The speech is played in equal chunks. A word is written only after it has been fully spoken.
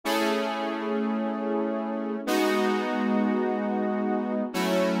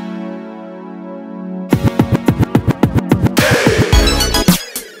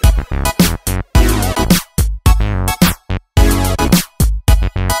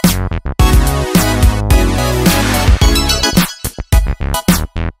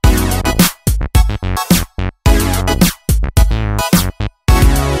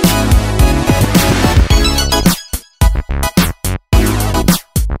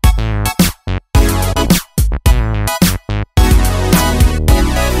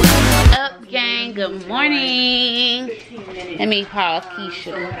Let me pause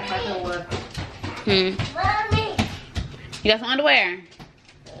Keisha. You got some underwear?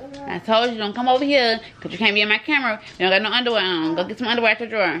 I told you don't come over here because you can't be in my camera. You don't got no underwear on. Go get some underwear out the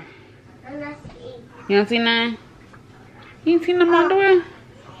drawer. You don't see none? You ain't seen no underwear?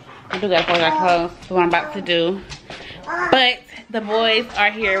 I do gotta fold our clothes. That's what I'm about to do. But the boys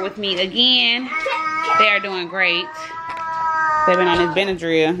are here with me again. They are doing great. They've been on this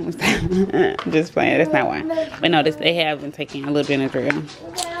Benadryl. Just playing. That's not one. But no, they have been taking a little Benadryl.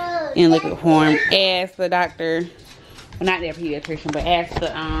 And look at form. Ask the doctor. Well, not their pediatrician, but ask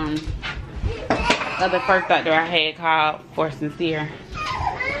the other first doctor I had called for sincere.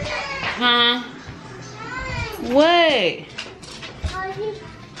 Huh? What?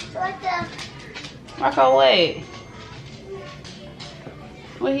 Rocco, what?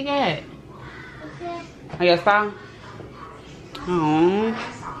 What he got? Oh, your saw? Oh.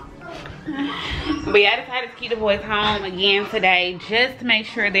 But yeah, I decided to keep the boys home again today just to make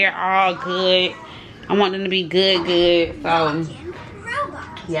sure they're all good. I want them to be good. So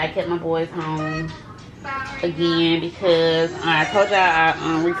yeah, I kept my boys home again because I told y'all I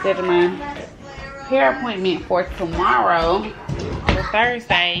rescheduled my hair appointment for tomorrow, for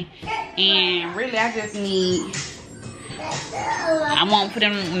Thursday, and really I just need, I want for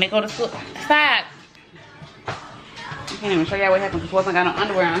them when they go to school. Stop. I can't even show y'all what happened because I got no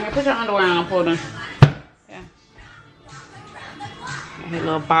underwear on. Here, put your underwear on for them. Yeah. Got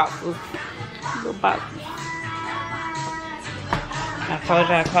little boxes. Little boxes. I told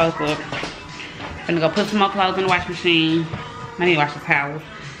y'all clothes up. I'm gonna go put some more clothes in the washing machine. I need to wash the towels.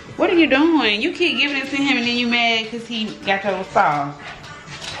 What are you doing? You keep giving it to him and then you mad because he got your saw.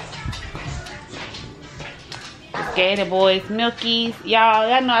 Scared boys, milkies.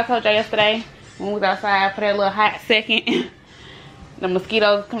 Y'all know I told y'all yesterday when we was outside for that little hot second. The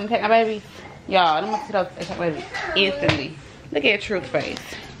mosquitoes come and take my babies. Y'all, the mosquitoes take my babies instantly. Look at Truth's face.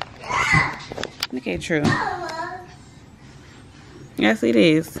 Look at Truth. Yes, it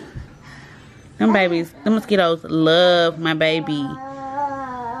is. Them babies, the mosquitoes love my baby.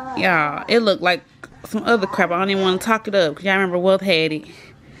 Y'all, it looked like some other crap. I don't even want to talk it up because y'all remember Wolf had it.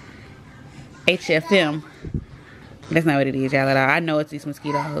 HFM. That's not what it is, y'all, at all. I know it's these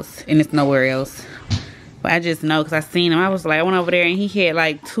mosquitoes and it's nowhere else. But I just know because I seen him. I was like, I went over there and he had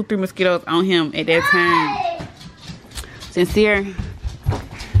like 2-3 mosquitoes on him at that time. Sincere,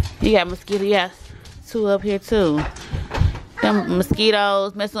 you got mosquitoes. Yes, 2 up here too. Them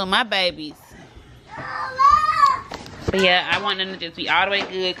mosquitoes messing with my babies. But yeah, I want them to just be all the way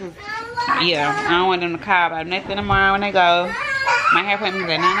good because, yeah, I don't want them to call about nothing tomorrow when they go. My hair appointment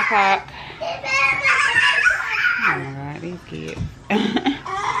is at 9 o'clock. Oh my God, these kids.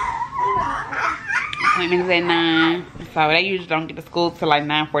 Appointment is at 9. So they usually don't get to school till like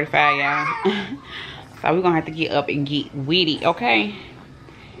 9:45, y'all. So we're gonna have to get up and get witty, okay?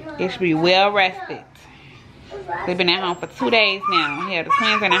 They should be well rested. They've been at home for 2 days now. Yeah, the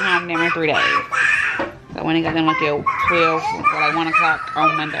twins been at home there for 3 days. So when they got them like at 12 or like 1 o'clock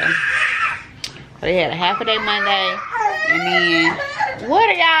on Monday. So they had a half a day Monday. And then, what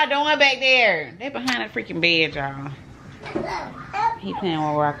are y'all doing back there? They behind the freaking bed, y'all. He playing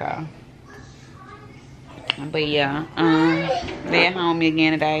with Rocco. But yeah, they at home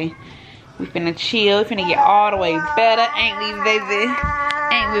again today. We finna chill. We finna get all the way better. Ain't we, baby?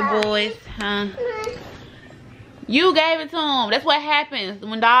 Ain't we, boys? Huh? You gave it to them. That's what happens.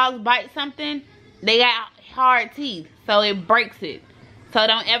 When dogs bite something, they got hard teeth. So it breaks it. So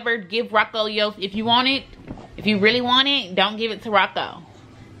don't ever give Rocco yours. If you want it, if you really want it, don't give it to Rocco.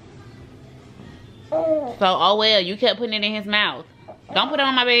 So, oh well, you kept putting it in his mouth. Don't put it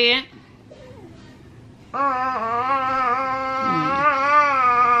on my bed.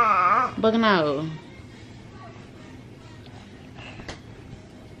 But no.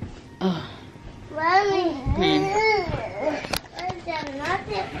 Ugh.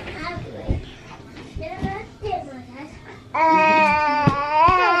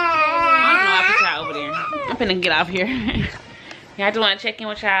 I'm finna get off here. Yeah, I just want to check in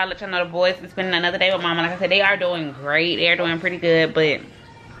with y'all, let y'all know the boys been spending another day with mama. Like I said, they are doing great. They are doing pretty good, but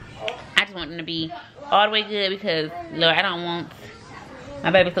I just want them to be all the way good because, Lord, I don't want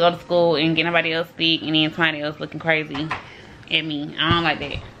my babies to go to school and get nobody else sick and then somebody else looking crazy at me. I don't like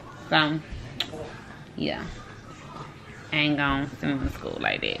that. So, yeah. I ain't gonna send them to school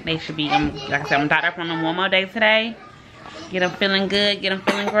like that. They should be, like I said, I'm doctor up on them 1 more day today. Get them feeling good, get them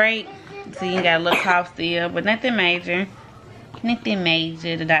feeling great. So you got a little cough still, but nothing major. Nothing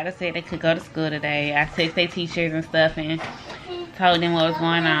major. The doctor said they could go to school today. I texted their teachers and stuff and told them what was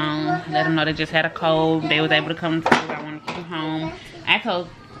going on. Let them know they just had a cold. They was able to come to school. I want to keep them home. I told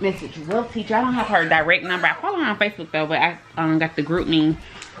message Will teacher. I don't have her direct number. I follow her on Facebook though, but I got the group me.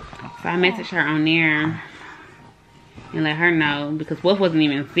 So I messaged her on there and let her know, because Wolf wasn't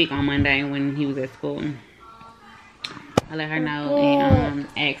even sick on Monday when he was at school. I let her know and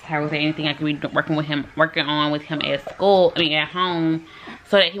asked her, was there anything I could be working on with him at school, at home,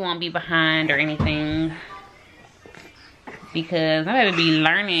 so that he won't be behind or anything. Because I better be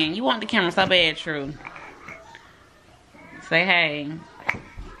learning. You want the camera so bad, True. Say hey.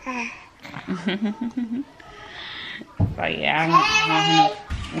 So yeah, I want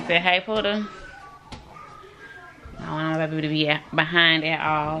him to say hey, Puddle. I don't want my baby to be behind at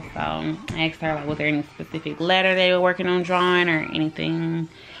all. So I asked her, like, was there any specific letter they were working on drawing or anything.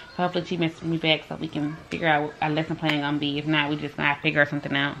 So hopefully she messaged me back so we can figure out what our lesson plan gonna be. If not, we just gonna figure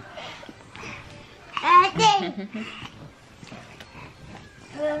something out.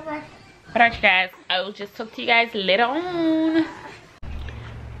 Alright, you guys, I will just talk to you guys later on.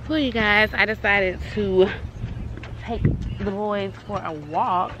 So you guys, I decided to take the boys for a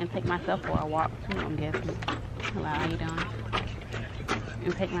walk and take myself for a walk too, I'm guessing. Hello, how you doing?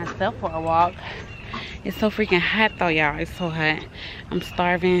 And take myself for a walk. It's so freaking hot though, y'all. It's so hot. I'm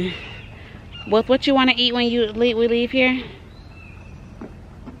starving. What you want to eat when we leave here?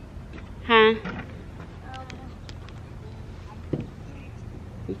 Huh?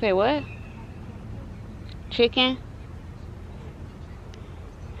 You say what? Chicken?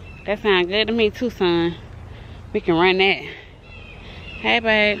 That sounds good to me too, son. We can run that. Hey,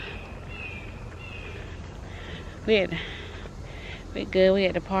 babe. We good. We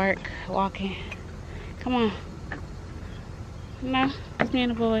at the park walking. Come on. No, it's me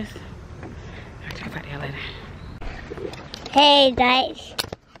and the boys. I'll talk about that later. Hey guys,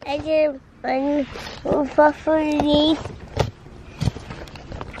 I just want to food.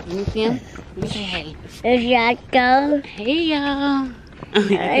 Let me see him. Let me say hey. Is that go? Hey, y'all.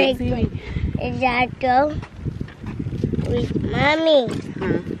 Is that go? With mommy.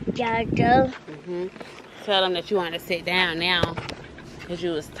 That go? Tell them that you want to sit down now because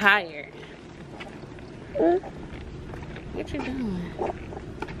you was tired. What you doing?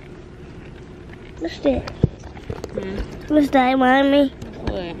 What's that? What's that, mommy?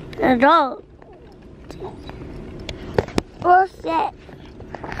 What? A dog. What's that?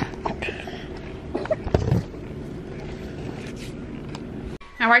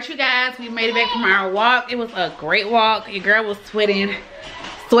 Alright, you guys, we made it back from our walk. It was a great walk. Your girl was sweating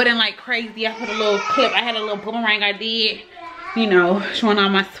like crazy. I put a little clip. I had a little boomerang I did, you know, showing all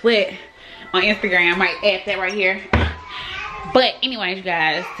my sweat on Instagram. I might add that right here. But anyways, you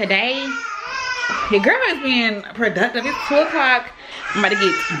guys, today your girl is being productive. It's 2 o'clock. I'm about to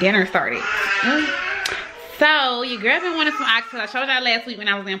get dinner started. So your girl been wanting some oxtails. I showed y'all last week when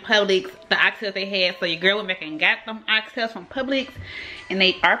I was in Publix the oxtails they had. So your girl went back and got them oxtails from Publix, and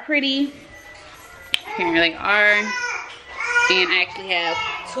they are pretty. Here they are. And I actually have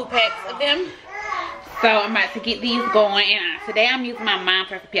 2 packs of them. So I'm about to get these going. And today I'm using my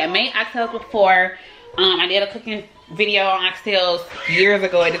mom's recipe. I made oxtails before. I did a cooking video on oxtails years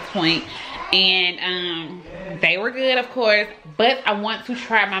ago at this point. And they were good, of course. But I want to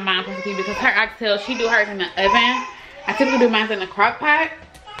try my mom's recipe because her oxtails, she do hers in the oven. I typically do mine in the crock pot.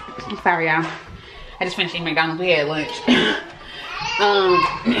 I'm sorry, y'all. I just finished eating McDonald's. We had lunch.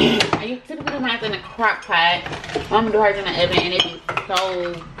 I typically do mine in the crock pot. I'm gonna do hers in the oven, and it be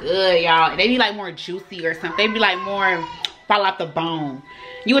so good, y'all. They be like more juicy or something. They be like more fall off the bone.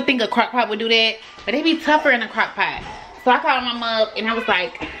 You would think a crock pot would do that, but they be tougher in a crock pot. So I called my mom and I was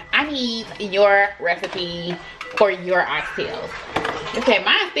like, I need your recipe for your oxtails. Okay,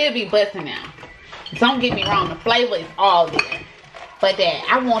 mine still be busting now. Don't get me wrong, the flavor is all there. But that,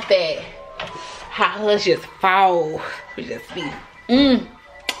 I want that hot hush just fall. We just be,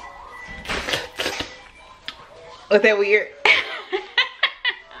 Was that weird?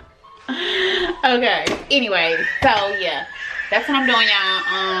 Okay, anyway, so yeah. That's what I'm doing, y'all.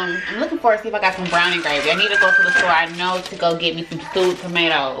 I'm looking forward to see if I got some brownie gravy. I need to go to the store, I know, to go get me some stewed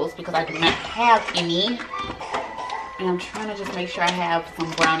tomatoes because I do not have any. And I'm trying to just make sure I have some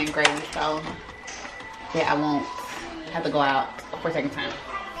brownie gravy so that I won't have to go out for a second time.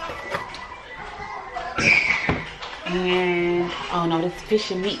 And, oh no, this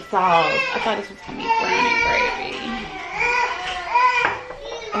fish and meat sauce. I thought this was gonna be brownie gravy.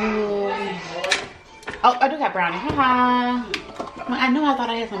 Oh, I do got brownie. Haha. I know I thought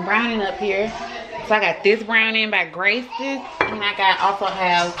I had some brownie up here. So I got this brownie by Grace's. And I also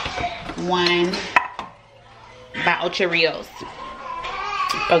have one by Ocho Rios.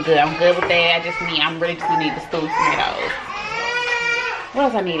 So good. I'm good with that. I'm really just gonna need the stewed tomatoes. What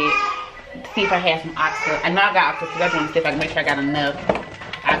else I needed? To see if I had some oxtail. I know I got oxtail, so I just want to see if I can make sure I got enough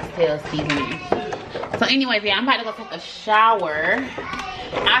oxtail seasoning. So anyways, yeah, I'm about to go take a shower.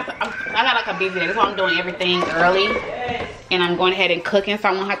 I got like a busy day. That's why I'm doing everything early. And I'm going ahead and cooking, so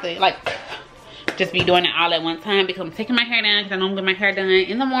I won't have to like just be doing it all at one time, because I'm taking my hair down, because I know I'm getting my hair done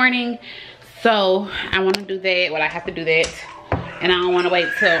in the morning. So I want to do that. Well, I have to do that. And I don't want to wait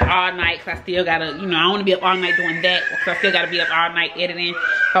till all night, because I still gotta, you know, I don't want to be up all night doing that, because I still gotta be up all night editing.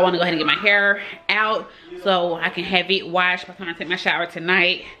 So I want to go ahead and get my hair out so I can have it washed by the time I take my shower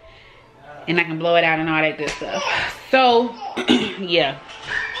tonight, and I can blow it out and all that good stuff. So yeah,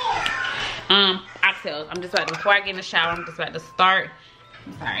 oxtails. I'm just about to, before I get in the shower, I'm just about to start.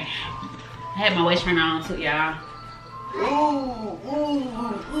 I'm sorry, I had my waist trainer on too, y'all.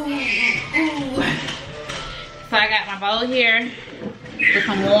 So I got my bowl here with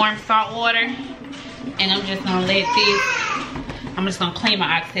some warm salt water, and I'm just gonna let this, I'm just gonna clean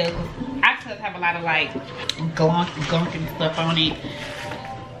my oxtails, because oxtails have a lot of like gunk and stuff on it.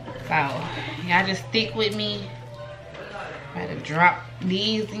 So y'all just stick with me. I'm about to drop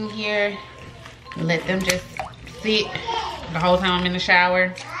these in here and let them just sit the whole time I'm in the shower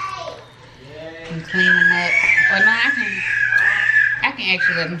and clean them up. Or no, I can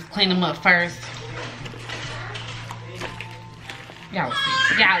actually let them clean them up first. Y'all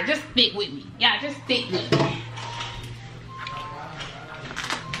see. Y'all just stick with me. Y'all just stick with me.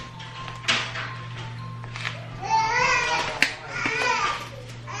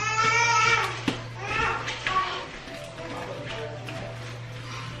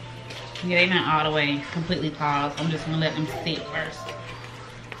 Yeah, they're not all the way completely clogged. I'm just gonna let them sit first,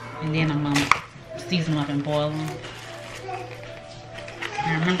 and then I'm gonna season them up and boil them.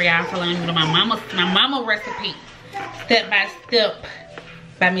 I remember y'all following me to my mama recipe, step by step,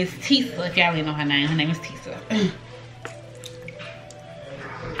 by Miss Tisa. If y'all didn't know her name is Tisa.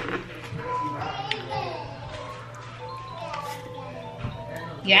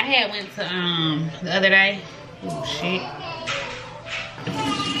 Yeah, I had went to the other day. Oh shit.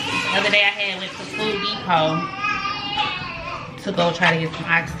 The other day I had went to Food Depot to go try to get some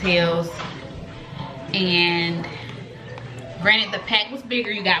oxtails, and granted the pack was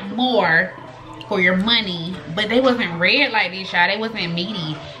bigger, you got more for your money, but they wasn't red like this, y'all. They wasn't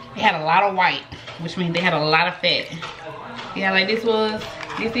meaty. They had a lot of white, which means they had a lot of fat. Yeah, like it was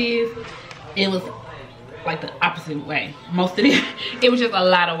like the opposite way. Most of it, it was just a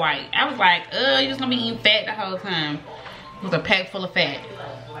lot of white. I was like, you're just gonna be eating fat the whole time. It was a pack full of fat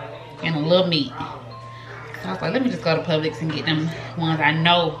and a little meat. So I was like, let me just go to Publix and get them ones I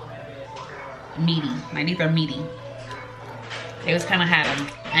know meaty. Like these are meaty. They was kind of hot.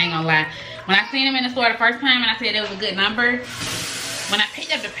 I ain't gonna lie. When I seen them in the store the first time and I said it was a good number, when I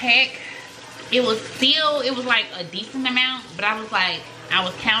picked up the pack, it was like a decent amount, but I was like, I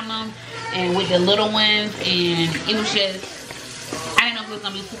was counting them and with the little ones, and it was just, I didn't know if it was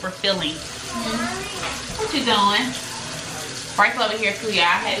gonna be super filling. What you doing? Bryce over here too, y'all.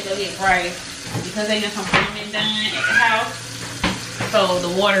 I had to go get Bryce because they got some plumbing done at the house. So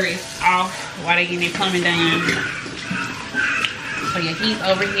the water is off while they getting their plumbing done. So yeah, he's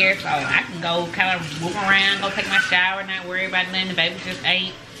over here, so I can go kind of move around, go take my shower, not worry about nothing. The baby just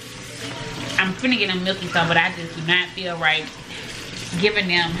ate. I'm finna get them milky stuff, but I just do not feel right giving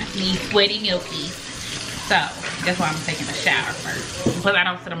them these sweaty milkies. So that's why I'm taking a shower first. Because I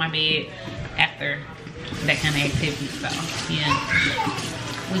don't sit on my bed after that kind of activity. So yeah,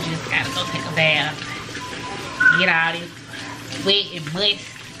 we just gotta go take a bath, get all this sweat and must.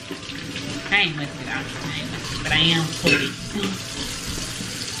 I ain't musty though, but I am sweaty.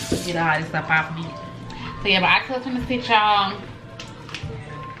 Get all this stuff off me. So yeah, but oxtails finna sit, y'all.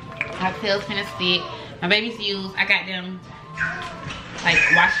 Oxtails finna sit. My baby's used, I got them like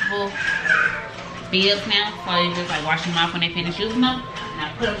washable bibs now, so you just like wash them off when they finish using them. And I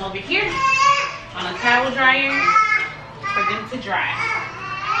put them over here on a towel dryer for them to dry,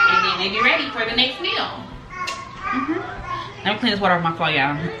 and then they be ready for the next meal. Let me clean this water off my floor,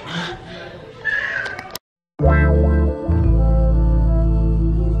 y'all.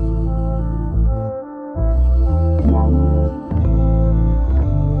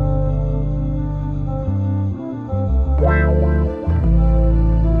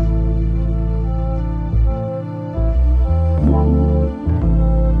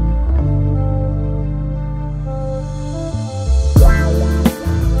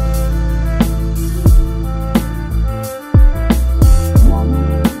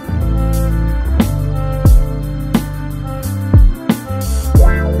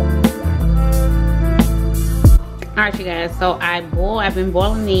 Alright you guys, so I've been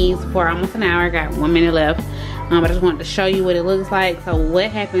boiling these for almost an hour. I got 1 minute left. But I just wanted to show you what it looks like. So what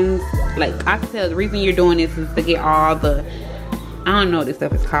happens, like oxtail, the reason you're doing this is to get all the I don't know what this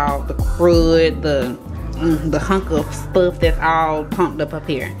stuff is called. The crud, the hunk of stuff that's all pumped up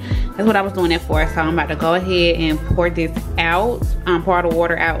here. That's what I was doing it for. So I'm about to go ahead and pour this out. Pour the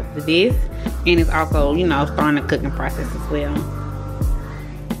water out for this. And it's also, you know, starting the cooking process as well.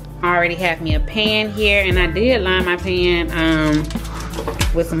 I already have me a pan here, and I did line my pan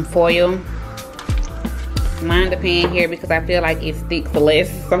with some foil. Line the pan here because I feel like it sticks less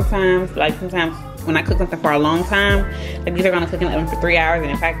sometimes. Like sometimes when I cook something for a long time, like these are gonna cook in the oven for 3 hours,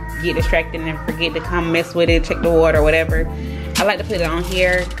 and if I get distracted and forget to come mess with it, check the water or whatever, I like to put it on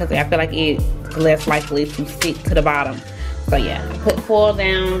here because I feel like it's less likely to stick to the bottom. So yeah, put foil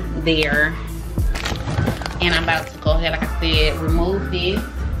down there, and I'm about to go ahead, like I said, remove this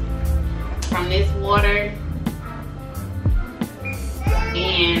from this water,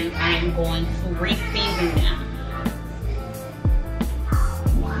 and I am going to re-season them.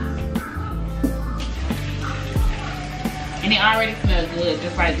 And they already smell good,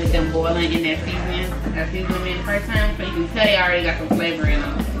 just like with them boiling in that seasoning. I seasoned them in the first time, so you can tell they already got some flavor in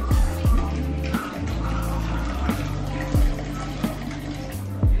them.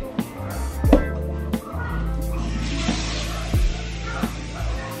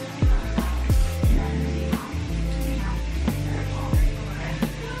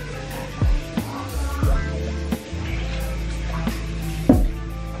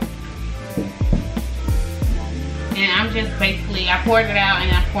 Just basically, I poured it out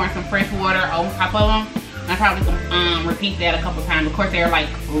and I poured some fresh water on top of them. I probably can repeat that a couple times. Of course, they're like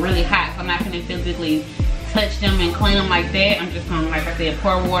really hot, so I'm not gonna physically touch them and clean them like that. I'm just gonna, like I said,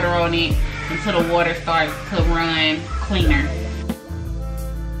 pour water on it until the water starts to run cleaner.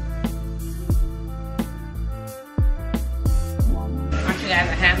 Alright, you guys,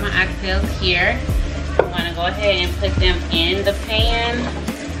 I have my oxtails here. I'm gonna go ahead and put them in the pan.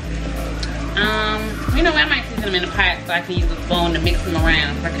 You know, I might season them in the pot so I can use a spoon to mix them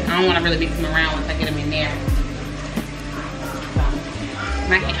around. So I don't want to really mix them around once I get them in there. So,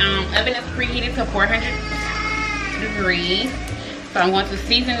 my oven is preheated to 400 degrees. So I'm going to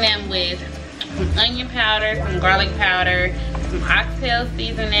season them with some onion powder, some garlic powder, some oxtail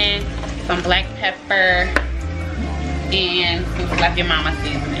seasoning, some black pepper, and some Slap Your Mama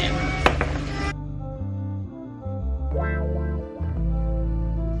seasoning.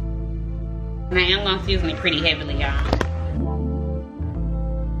 And I am gonna season it pretty heavily, y'all.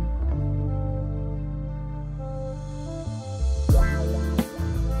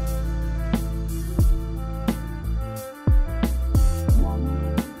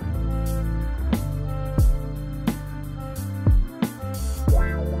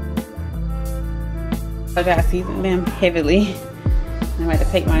 I gotta season them heavily. I'm about to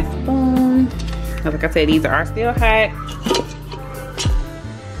take my spoon. Like I said, these are still hot.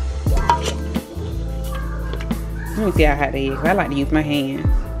 Let me see how hot they is. I like to use my hands.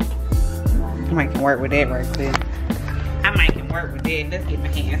 I might can work with that right quick. I might can work with that. Let's get my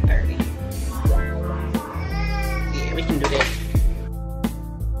hands dirty. Yeah, we can do that.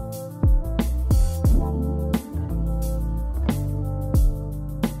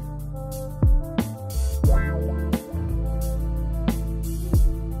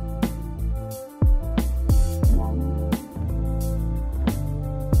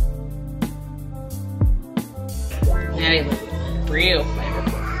 Now they look real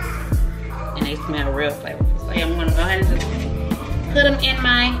flavorful. And they smell real flavorful. So yeah, I'm gonna go ahead and just put them in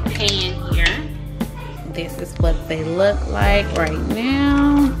my pan here. This is what they look like right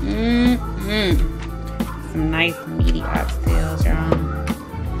now. Some nice meaty oxtails, y'all.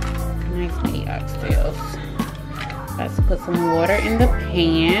 Nice meaty oxtails. Let's put some water in the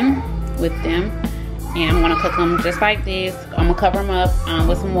pan with them. And I'm gonna cook them just like this. I'm gonna cover them up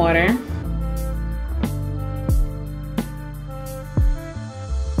with some water.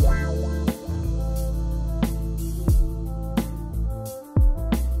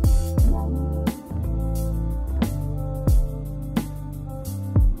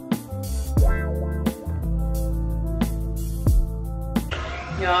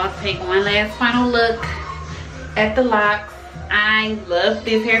 Y'all, take one last final look at the locks. I love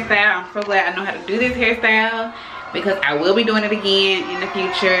this hairstyle. I'm so glad I know how to do this hairstyle because I will be doing it again in the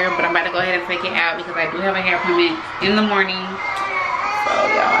future, but I'm about to go ahead and take it out because I do have a hair appointment in the morning. So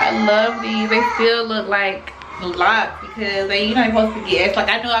y'all, I love these. They still look like the locks because they, you know, they're supposed to get, it's like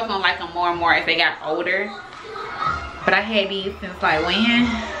I knew I was gonna like them more and more as they got older, but I had these since like when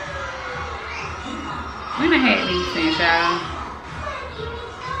I had these since, y'all.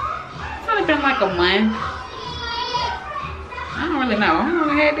 It's only been like a month. I don't really know. How long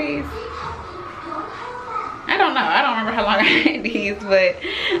I had these? I don't know. I don't remember how long I had these, but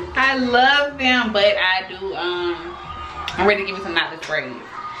I love them. But I do I'm ready to give me some knotless braids.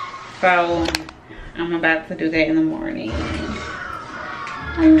 So I'm about to do that in the morning.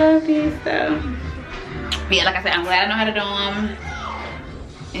 I love these though. But yeah, like I said, I'm glad I know how to do them.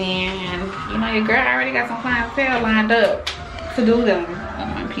 And you know, your girl already got some clientele lined up to do them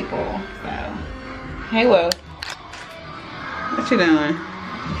on people. So hey, well, what you doing?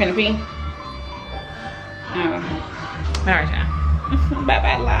 You finna pee? Oh, all right, y'all. Bye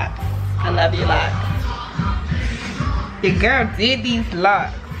bye, locks. I love you, locks. Your girl did these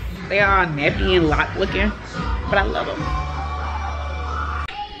locks. They are all nappy and lock looking, but I love them.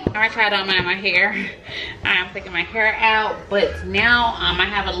 Alright, y'all, don't mind my hair. I'm taking my hair out, but now I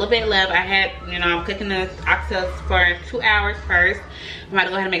have a little bit left. I had, you know, I'm cooking the oxtails for 2 hours first. I'm about to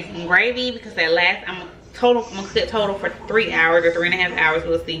go ahead and make some gravy because that last, I'm gonna cook it total for 3 hours or 3.5 hours,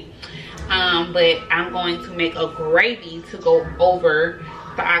 we'll see. But I'm going to make a gravy to go over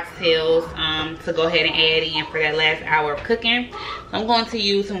the oxtails, to go ahead and add in for that last hour of cooking. So I'm going to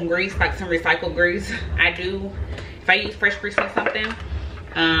use some grease, like some recycled grease. If I use fresh grease on something,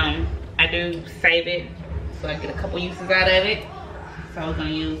 I do save it so I get a couple uses out of it. So I'm gonna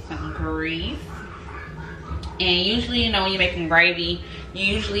use some grease. And usually, you know, when you're making gravy, you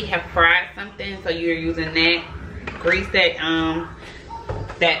usually have fried something, so you're using that grease that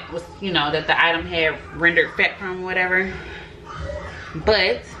that was, you know, that the item had rendered fat from, whatever.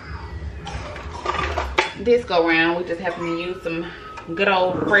 But this go round, we just happen to use some good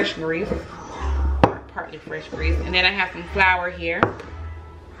old fresh grease, partly fresh grease. And then I have some flour here.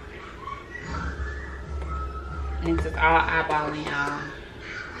 And it's just all eyeballing, y'all.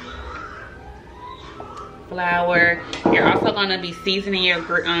 Flour. You're also gonna be seasoning your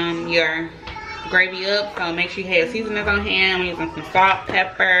gravy up, so make sure you have seasonings on hand. I'm using some salt,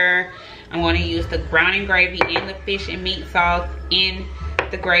 pepper. I'm gonna use the browning gravy and the fish and meat sauce in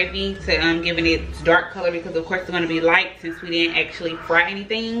the gravy to giving it its dark color, because of course it's gonna be light since we didn't actually fry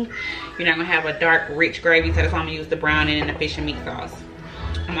anything. You're not gonna have a dark, rich gravy, so that's why I'm gonna use the browning and the fish and meat sauce.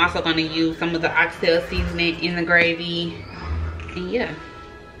 I'm also gonna use some of the oxtail seasoning in the gravy, and yeah.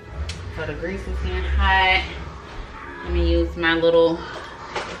 So the grease is getting hot. Let me use my little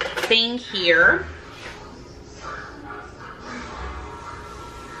thing here.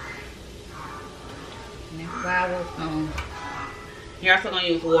 And then flour's on. You're also gonna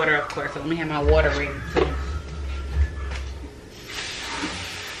use water, of course. So let me have my water ready too.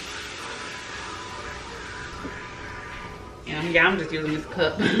 Yeah, I'm just using this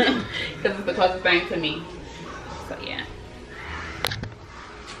cup because it's the closest thing to me. So yeah.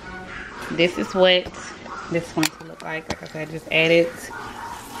 This is what this is going to look like. Like I said, I just added,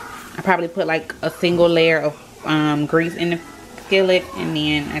 I probably put like a single layer of grease in the skillet, and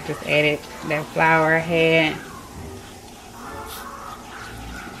then I just added that flour I had.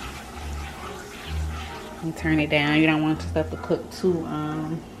 And turn it down. You don't want your stuff to cook too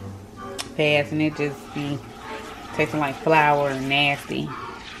fast, and it just be tasting like flour and nasty.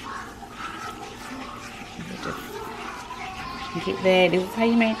 Get that. This is how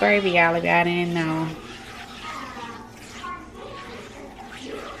you make gravy, y'all, if y'all didn't know.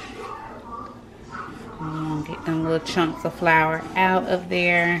 Get them little chunks of flour out of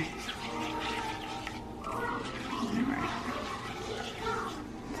there. Alright.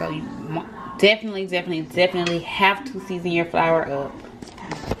 So you definitely have to season your flour up.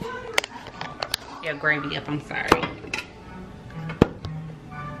 Your gravy up, I'm sorry.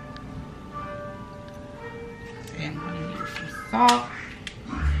 And I'm gonna use some salt.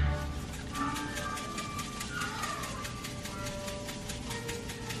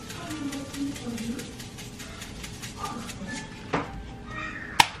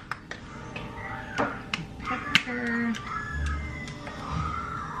 Pepper.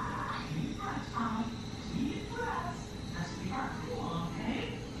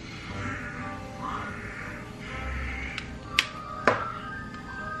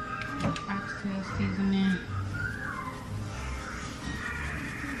 Oxtail seasoning.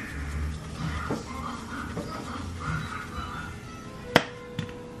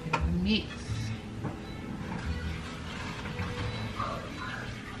 Mix.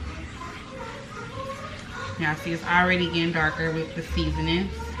 Now see, it's already getting darker with the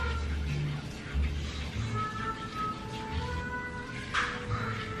seasonings.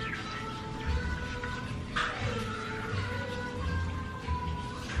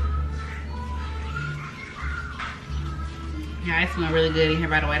 Yeah, it smells really good in here,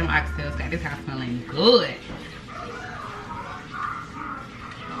 by the way. Them oxtails got this house smelling good.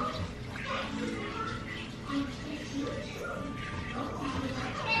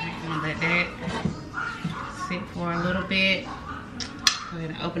 I'm gonna let that sit for a little bit. Go ahead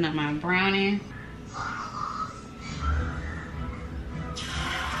and open up my brownie.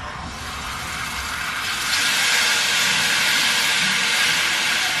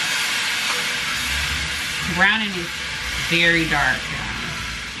 browning is very dark, y'all.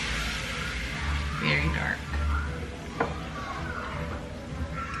 Very dark.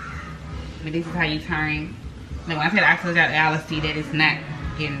 But this is how you turn. Like when I said oxtail, y'all see that it's not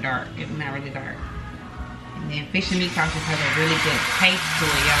getting dark. It's not really dark. And then fish and meat sauce just has a really good taste to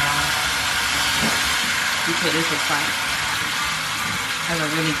it, y'all. That's what this looks like. Has a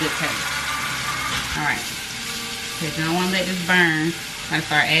really good taste. Alright. Because you don't want to let this burn. I'm going to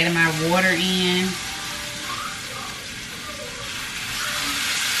start adding my water in.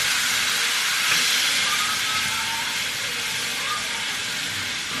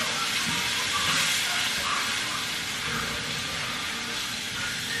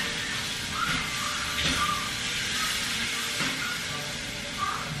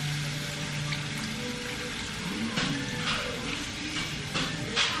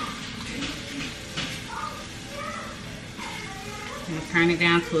 Turn it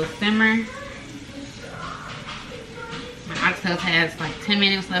down to a simmer. My oxtails has like 10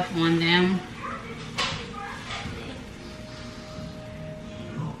 minutes left on them.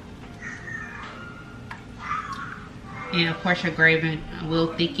 And of course your gravy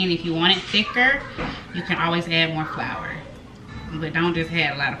will thicken. If you want it thicker, you can always add more flour. But don't just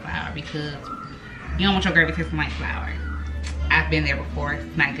add a lot of flour because you don't want your gravy tasting like flour. I've been there before,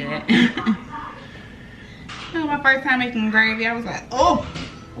 it's not good. My first time making gravy, I was like, oh,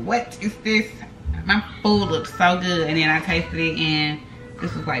 what is this? My food looked so good. And then I tasted it, and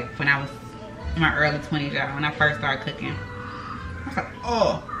this was like when I was in my early 20s, y'all, when I first started cooking. I was like,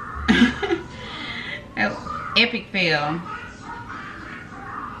 oh. That was epic fail.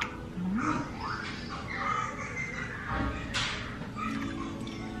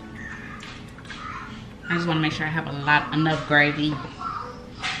 I just want to make sure I have enough gravy.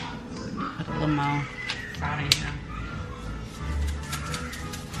 Put a little more.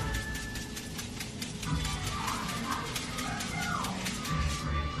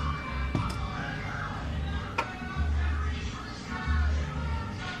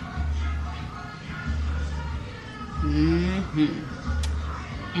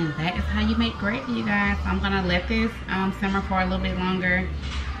 And that is how you make gravy, you guys. I'm gonna let this simmer for a little bit longer,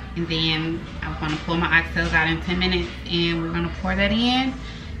 and then I'm gonna pull my oxtails out in 10 minutes, and we're gonna pour that in.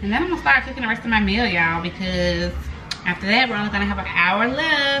 And then I'm gonna start cooking the rest of my meal, y'all, because after that, we're only gonna have an hour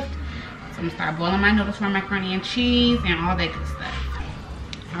left. So I'm gonna start boiling my noodles for macaroni and cheese and all that good stuff.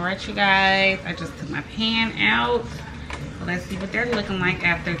 All right, you guys, I just took my pan out. So let's see what they're looking like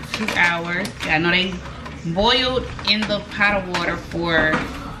after 2 hours. Yeah, I know they boiled in the pot of water for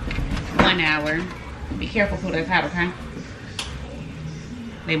 1 hour. Be careful who that's hot, okay?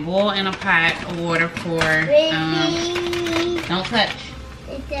 They boil in a pot of water for, don't touch.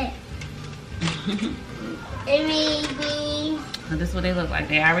 So this is what they look like.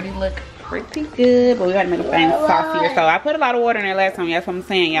 They already look pretty good, but we gotta make them things saucier. So I put a lot of water in there last time. That's what I'm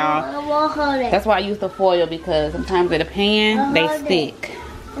saying, y'all. That's why I use the foil, because sometimes in the pan they stick.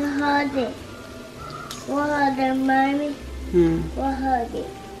 Hold it, mommy. Hold it.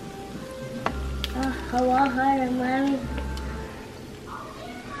 Hold it, mommy.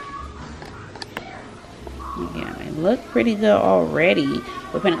 Yeah, they look pretty good already.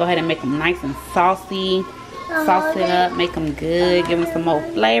 We're gonna go ahead and make them nice and saucy. Sauce it up, make them good, give them some more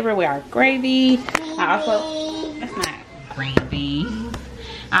flavor with our gravy. I also, that's not gravy.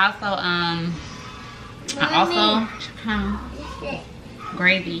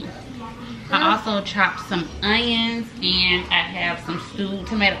 Gravy. I also chopped some onions, and I have some stewed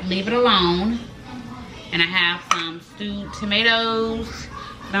tomato. Leave it alone. And I have some stewed tomatoes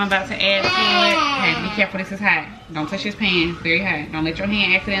that I'm about to add to it. Okay, be careful, this is hot. Don't touch this pan, it's very hot. Don't let your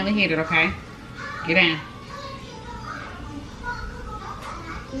hand accidentally hit it, okay? Get in.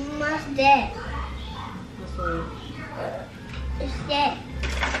 What's that? What's that?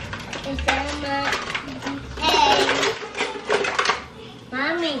 Is that my... Hey!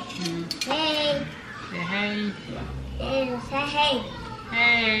 Mommy! Hey! Say hey. Say hey.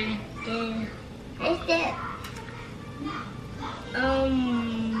 Hey. What's that?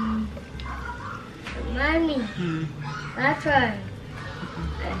 Mommy. That's right.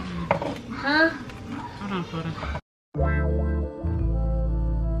 Huh? Hold on, Florida.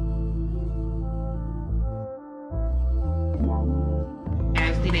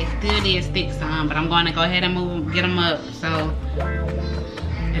 Actually, they still did stick some, but I'm going to go ahead and get them up so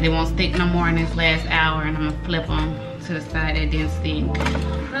that they won't stick no more in this last hour, and I'm going to flip them to the side that didn't stick.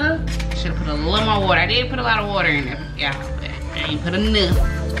 Huh? Should have put a little more water. I did put a lot of water in there, yeah, but I ain't put enough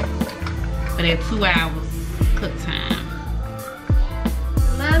for that 2 hours cook time.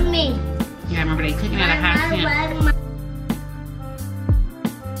 Mommy. Yeah, remember they cooking at a high temp.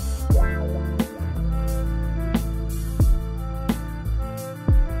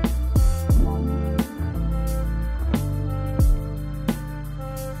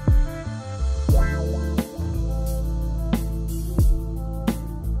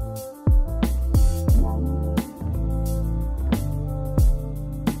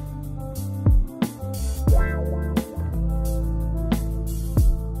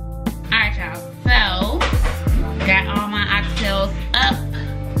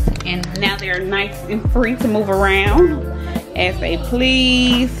 nice and free to move around as they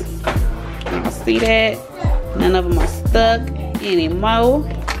please. Y'all see that? None of them are stuck anymore.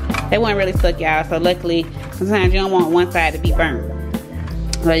 They weren't really stuck, y'all, so luckily sometimes you don't want one side to be burnt.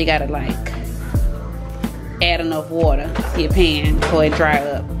 So you gotta like add enough water to your pan before it dry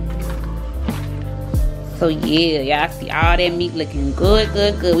up. So yeah, y'all see all that meat looking good,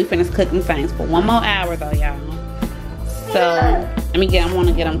 good, good. We finished cooking things for 1 more hour though, y'all. So I want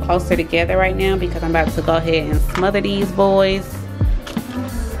to get them closer together right now because I'm about to go ahead and smother these boys.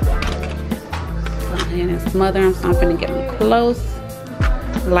 Go ahead and smother them, so I'm gonna get them close,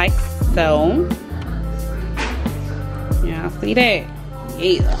 like so. Y'all see that?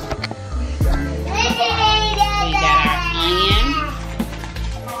 Yeah. We got our onion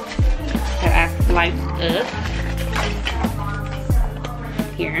that I sliced up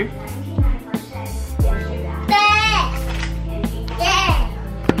here.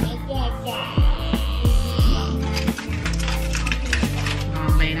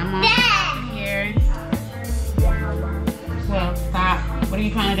 I'll lay them on here. Well, stop. What are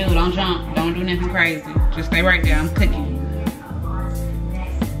you trying to do? Don't jump. Don't do nothing crazy. Just stay right there. I'm cooking.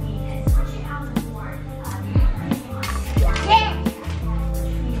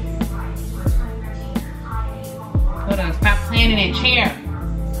 Stop playing in that chair.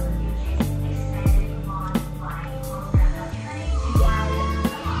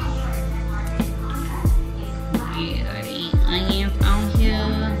 Yeah, the onions on here.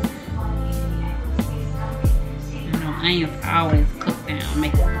 You know, onions always cook down,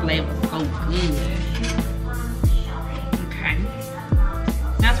 make the flavor so good. Okay.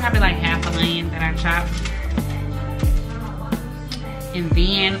 That's probably like half an onion that I chopped. And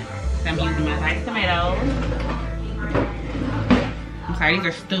then I'm using my diced tomatoes. I'm sorry, these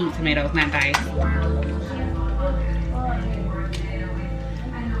are stewed tomatoes, not diced.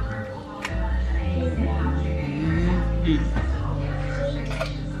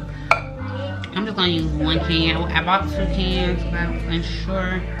 I'm just gonna use 1 can. I bought 2 cans, but I was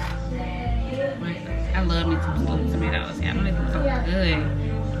unsure. I love me some stewed tomatoes. Yeah, I know they look so good.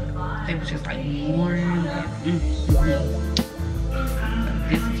 They was just like warm.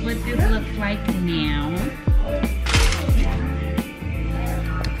 This is what this looks like now.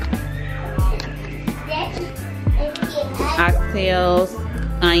 Oxtails,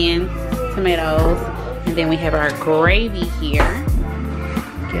 onions, tomatoes, and then we have our gravy here.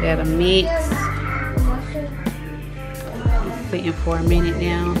 Get that a mix. It's sitting for a minute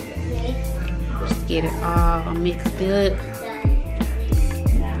now. Just get it all mixed up.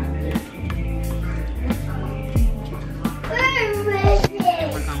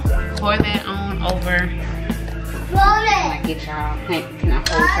 And we're gonna pour that on over. Can I get y'all? Can I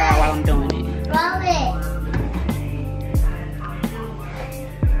hold y'all while I'm doing it? Roll it.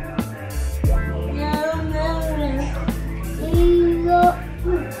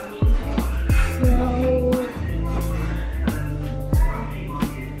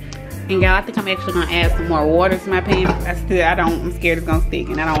 And y'all, I think I'm actually gonna add some more water to my pan. I'm scared it's gonna stick,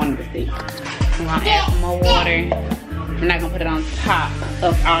 and I don't want it to stick. I'm gonna add some more water. I'm not gonna put it on top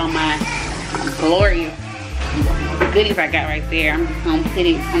of all my glorious goodies I got right there. I'm just gonna put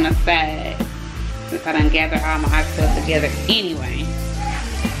it on the side since I done gather all my oxtails together anyway.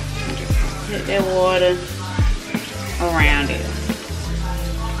 Just put that water around it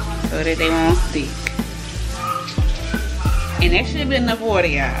so that they won't stick. And that should be enough water,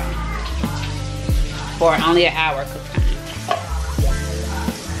 y'all, for only an hour cook time.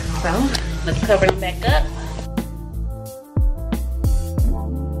 So let's cover them back up.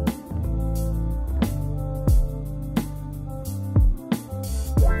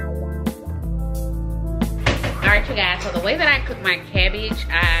 Alright, you guys, so the way that I cook my cabbage,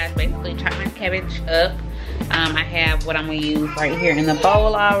 I basically chop my cabbage up. I have what I'm gonna use right here in the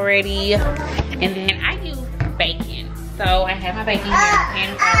bowl already, and then I use bacon. So I have my bacon here. The pan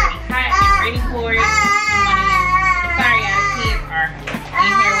is already hot and ready for it. I'm gonna use, sorry, y'all, the kids are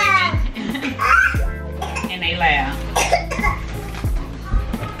in here with me and they laugh.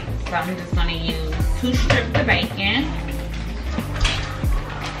 So I'm just gonna use 2 strips of bacon,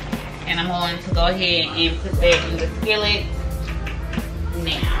 and I'm going to go ahead and put that in the skillet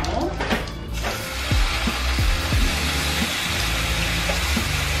now.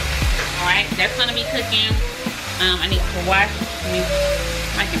 Alright, that's gonna be cooking. I need to wash.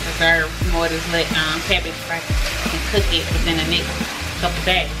 I can preserve more of this cabbage so I can cook it within the next couple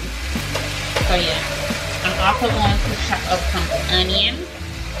days. So yeah, I'm also going to chop up some onion.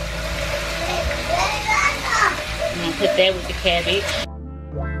 I'm gonna put that with the cabbage.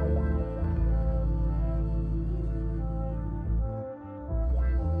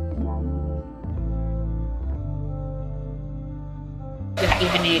 Just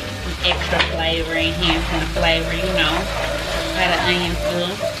giving it some extra flavor, enhancing the flavor, you know, how the onions do.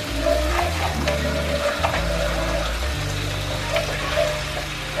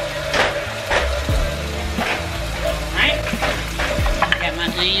 Alright, I got my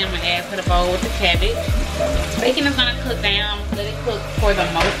onion, I'm gonna add to the bowl with the cabbage. Bacon is gonna cook down, let it cook for the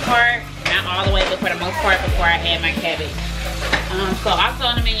most part, not all the way, but for the most part before I add my cabbage. So also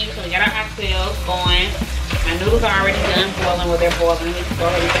on the menu, so we got our oxtails going. My noodles are already done boiling. Well, they're boiling. Let me just go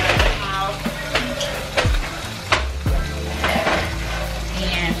ahead and get out of the house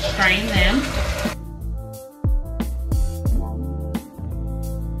and strain them.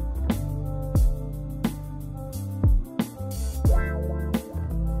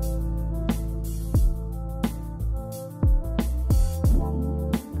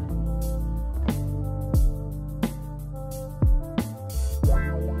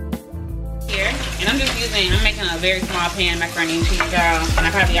 And I'm making a very small pan macaroni and cheese, y'all. And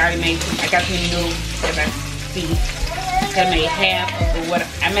I probably already made, I got too many noodles as I see. I made half of what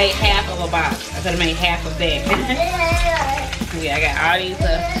I made half of a box. I could have made half of that. Yeah, I got all these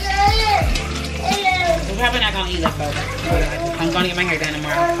I'm probably not gonna eat leftovers. I'm gonna get my hair done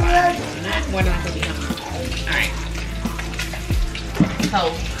tomorrow. Not more than I could be home. Alright.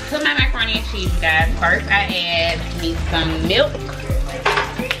 So to my macaroni and cheese, guys, first I add me some milk.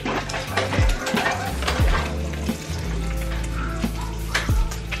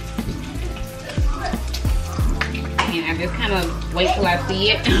 And I just kind of wait till I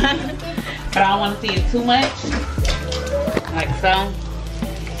see it. But I don't want to see it too much. Like so.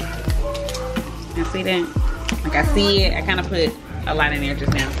 You see that? Like I see it. I kind of put a lot in there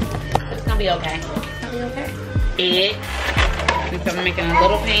just now. But it's going to be okay. It's going to be okay. Egg. Since I'm making a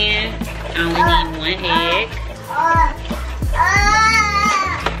little pan, I only need 1 egg.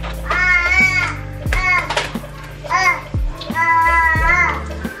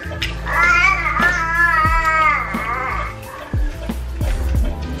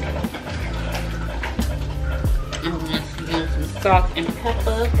 Salt and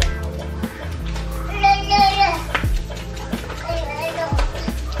pepper.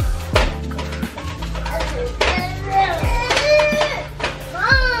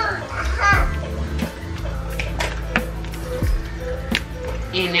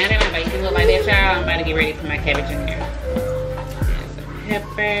 And now that my bacon look like that, y'all, I'm about to get ready to put my cabbage in there. Some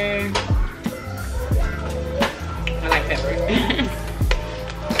pepper. I like pepper.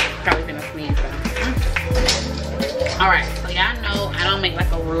 Probably gonna sneeze though. Alright, so y'all know I don't make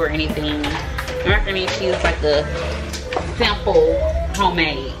like a roux or anything. Macaroni and cheese is like a simple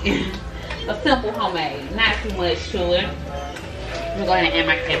homemade. A simple homemade. Not too much to it. I'm gonna go ahead and add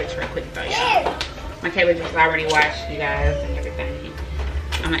my cabbage real quick though, y'all. My cabbage is already washed, you guys, and everything.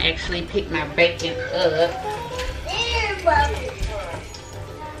 I'm gonna actually pick my bacon up.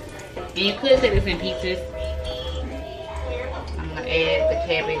 And you could set this in pieces. I'm gonna add the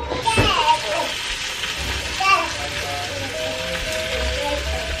cabbage.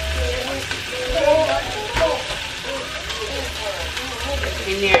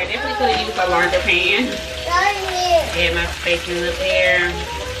 In there, I definitely could have used a larger pan. Add my bacon up there.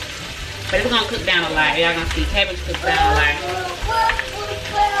 But it's gonna cook down a lot. Y'all gonna see cabbage cook down a lot.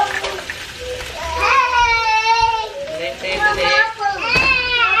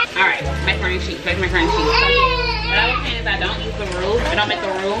 Alright, macaroni and cheese. Make macaroni and cheese. So yeah, what I was saying is I don't use the roux. I don't make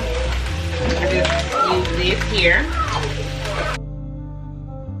a roux. I just use this here.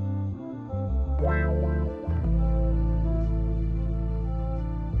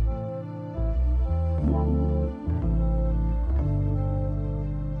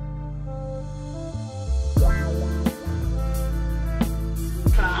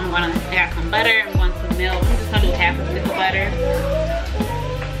 I'm gonna add some butter. I'm going to melt. I'm just gonna do half a stick of butter.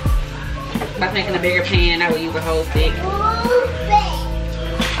 If I was making a bigger pan, I would use a whole stick.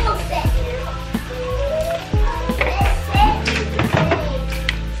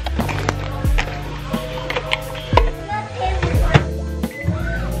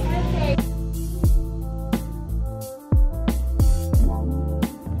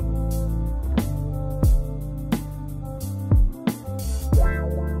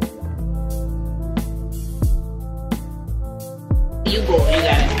 You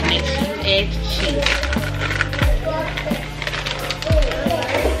gotta make sure you add cheese.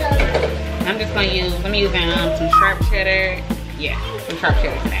 I'm just gonna use, I'm using some sharp cheddar. Yeah, some sharp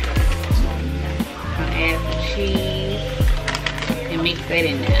cheddar for that. I'm gonna add some cheese and mix that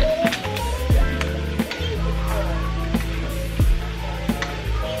in there.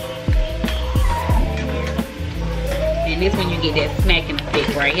 And this when you get that smacking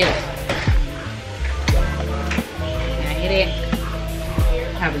effect right here. Now hear that?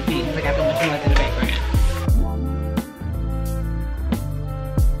 probably can't because I got so much noise in the background.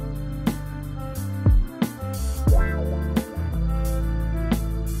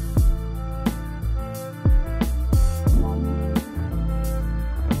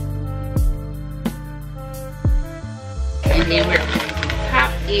 And then we're going to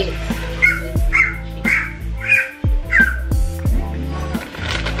top it.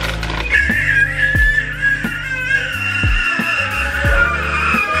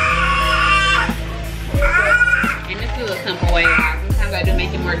 And this is a simple way. Sometimes I do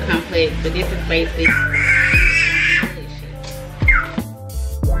make it more complex, but this is basic.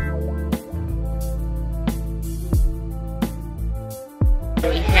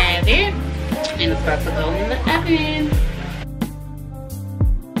 We have it, and it's about to go in the oven.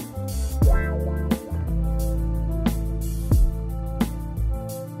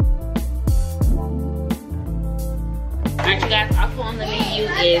 Alright, you guys, also on the menu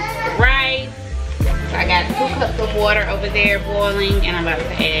is rice. So I got 2 cups of water over there boiling, and I'm about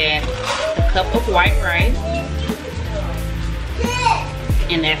to add a cup of white rice.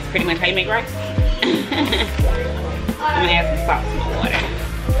 And that's pretty much how you make rice. I'm gonna add some salt to my water.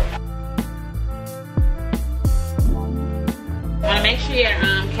 Wanna make sure your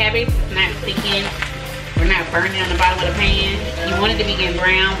cabbage is not sticking or not burning on the bottom of the pan. You want it to be getting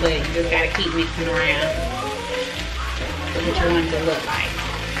brown, but you just gotta keep mixing around. What you want it to look like.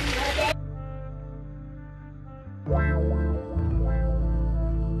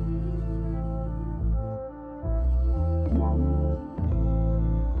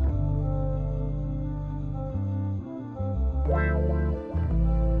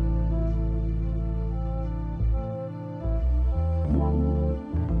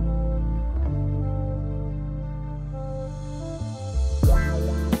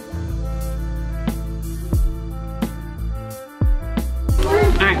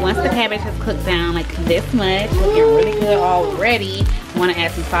 Alright, once the cabbage has cooked down like this much, looking really good already, I want to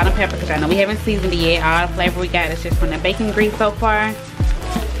add some salt and pepper because I know we haven't seasoned it yet. All the flavor we got is just from the bacon grease so far. So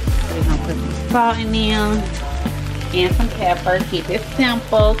we're going to put some salt in there and some pepper. Keep it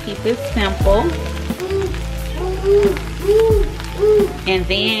simple, keep it simple. And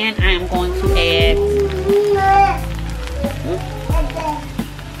then I'm going to add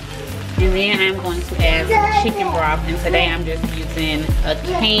some chicken broth, and today I'm just using a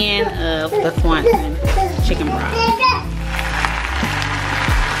can of the Swanson chicken broth.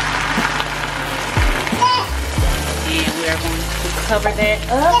 And we are going to cover that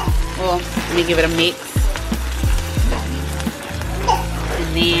up. Well, let me give it a mix.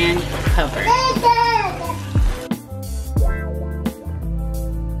 And then cover.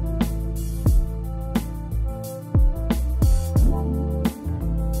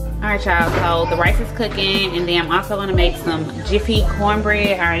 Alright y'all, so the rice is cooking, and then I'm also going to make some Jiffy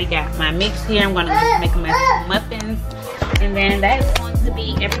cornbread. I already got my mix here. I'm going to make them as muffins. And then that is going to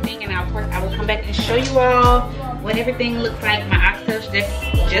be everything. And of course, I will come back and show you all what everything looks like. My oxtail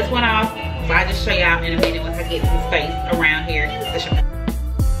just went off. So I'll just show y'all in a minute once I get some space around here to show.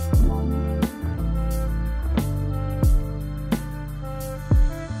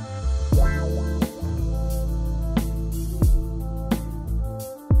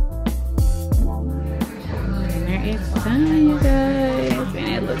 It's done, you guys, and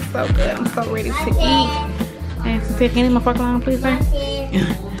it looks so good. I'm so ready to eat. And can you leave my fork alone, please, sir?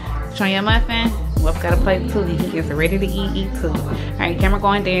 Show you a muffin. Well, I've got a plate too. He is ready to eat too. All right, camera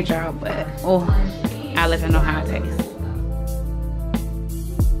going dead, y'all, but oh, I'll let you know how it tastes.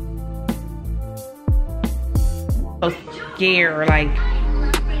 So scared or like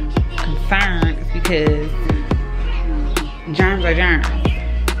concerned is because germs are germs,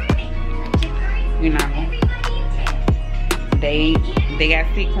 you know. They got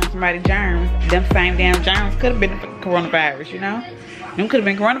sick from somebody's germs. Them same damn germs could have been coronavirus, you know? Them could have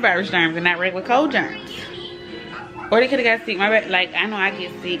been coronavirus germs and not regular cold germs. Or they could have got sick. My bad, like, I know I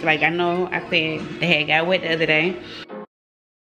get sick. Like, I know I said they had got wet the other day.